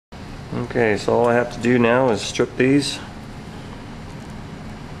Okay, so all I have to do now is strip these.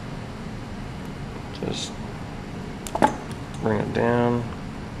 Just bring it down.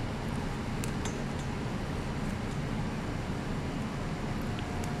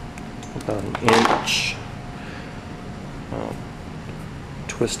 About an inch. I'll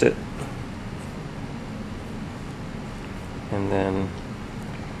twist it. And then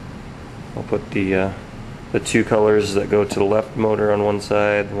I'll put the two colors that go to the left motor on one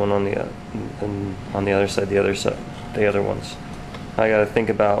side, one on the and on the other side, the other ones. I got to think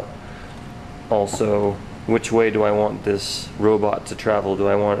about also which way do I want this robot to travel. Do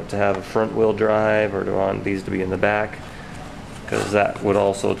I want it to have a front wheel drive, or do I want these to be in the back? Because that would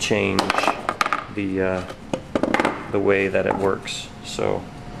also change the way that it works. So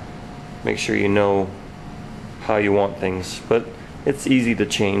make sure you know how you want things. But it's easy to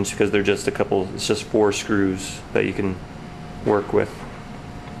change because they're just it's just 4 screws that you can work with.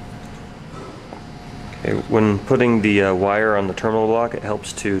 Okay, when putting the wire on the terminal block, it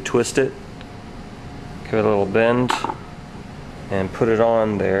helps to twist it, give it a little bend, and put it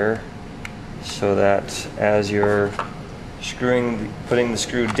on there so that as you're putting the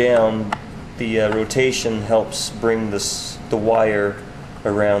screw down, the rotation helps bring the wire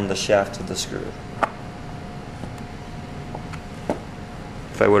around the shaft of the screw.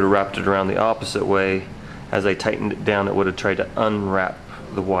 If I would have wrapped it around the opposite way, as I tightened it down, it would have tried to unwrap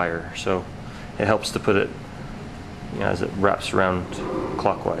the wire. So it helps to put it, as it wraps around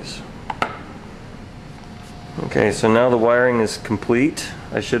clockwise. Okay, so now the wiring is complete.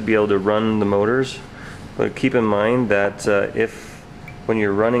 I should be able to run the motors, but keep in mind that when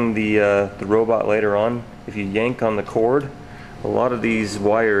you're running the robot later on, if you yank on the cord, a lot of these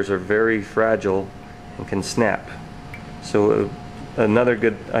wires are very fragile and can snap. So another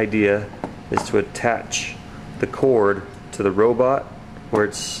good idea is to attach the cord to the robot where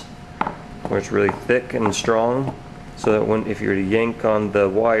it's really thick and strong, so that if you were to yank on the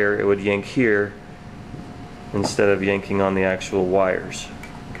wire, it would yank here instead of yanking on the actual wires.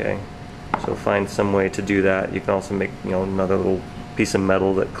 Okay, so find some way to do that. You can also make another little piece of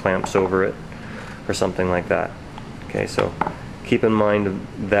metal that clamps over it or something like that. Okay, so keep in mind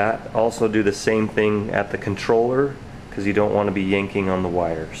that. Also do the same thing at the controller, because you don't want to be yanking on the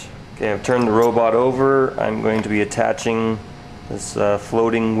wires. Okay, I've turned the robot over. I'm going to be attaching this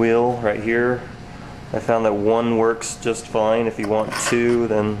floating wheel right here. I found that one works just fine. If you want 2,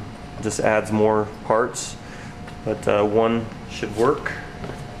 then it just adds more parts, but one should work.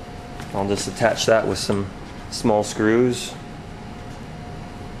 I'll just attach that with some small screws.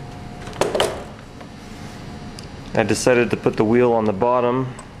 I decided to put the wheel on the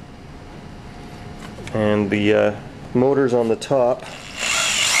bottom and the motors on the top,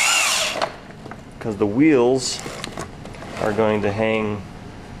 because the wheels are going to hang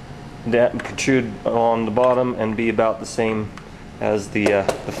down, protrude on the bottom, and be about the same as the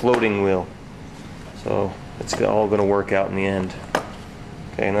floating wheel. So it's all going to work out in the end.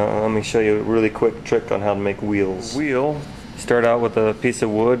 Okay, now let me show you a really quick trick on how to make wheels. Wheel, start out with a piece of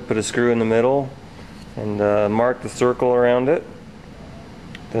wood, put a screw in the middle, and mark the circle around it.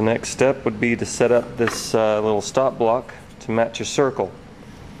 The next step would be to set up this little stop block to match your circle.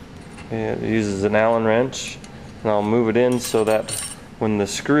 It uses an Allen wrench, and I'll move it in so that when the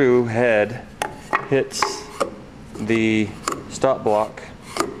screw head hits the stop block,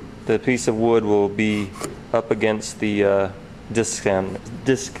 the piece of wood will be up against the disc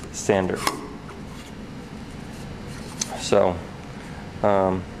sander. So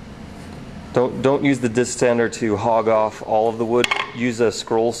don't use the disc sander to hog off all of the wood. Use a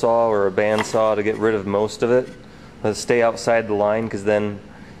scroll saw or a band saw to get rid of most of it. But stay outside the line, because then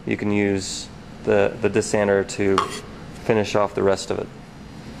you can use the disc sander to finish off the rest of it.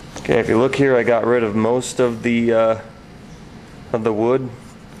 Okay, if you look here, I got rid of most of the wood.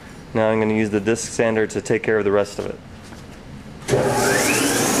 Now I'm going to use the disc sander to take care of the rest of it.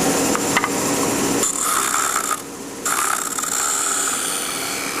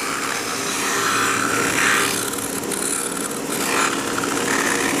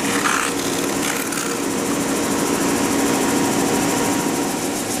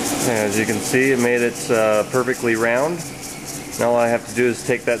 As you can see, it made it perfectly round. Now all I have to do is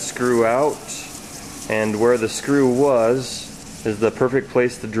take that screw out, and where the screw was is the perfect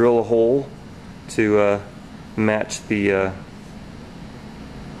place to drill a hole to match the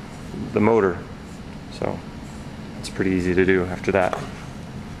motor. So it's pretty easy to do after that.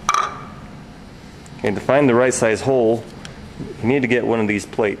 Okay, to find the right size hole, you need to get one of these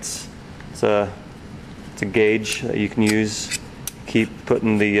plates. It's a gauge that you can use. Keep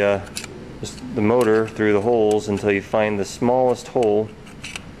putting the motor through the holes until you find the smallest hole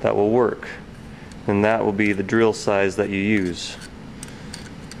that will work. And that will be the drill size that you use.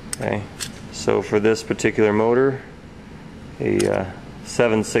 Okay, so for this particular motor, a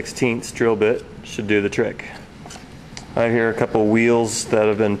 7/16 drill bit should do the trick. I have here a couple wheels that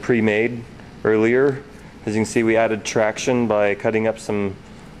have been pre-made earlier. As you can see, we added traction by cutting up some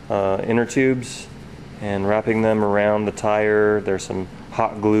inner tubes and wrapping them around the tire. There's some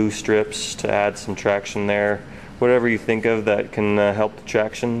hot glue strips to add some traction there. Whatever you think of that can help the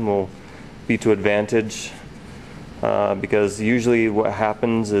traction will be to advantage, because usually what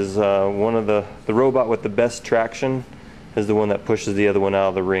happens is one of the robot with the best traction is the one that pushes the other one out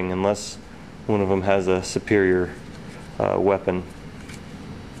of the ring, unless one of them has a superior weapon.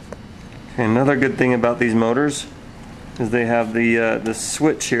 Okay, another good thing about these motors is they have the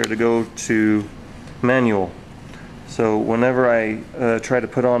switch here to go to manual. So whenever I try to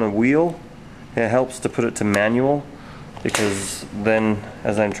put on a wheel, it helps to put it to manual, because then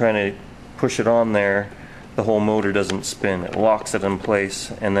as I'm trying to push it on there, the whole motor doesn't spin. It locks it in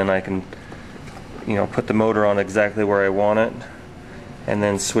place, and then I can, you know, put the motor on exactly where I want it and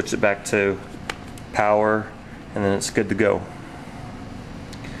then switch it back to power, and then it's good to go.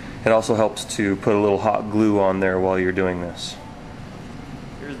 It also helps to put a little hot glue on there while you're doing this.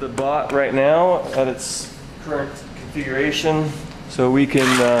 Here's the bot right now at its current configuration, so we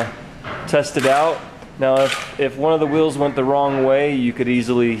can test it out. Now if one of the wheels went the wrong way, you could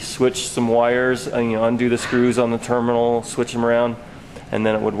easily switch some wires and, you know, undo the screws on the terminal, switch them around, and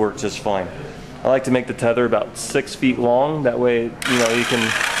then it would work just fine. I like to make the tether about 6 feet long. That way, you know, you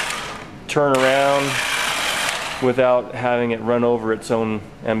can turn around without having it run over its own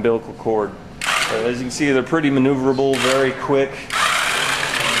umbilical cord. As you can see, they're pretty maneuverable, very quick.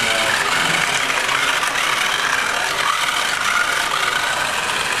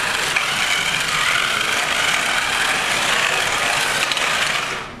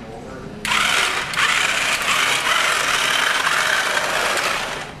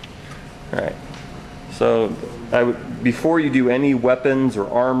 Alright, so before you do any weapons or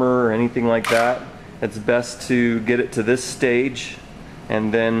armor or anything like that, it's best to get it to this stage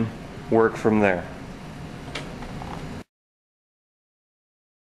and then work from there.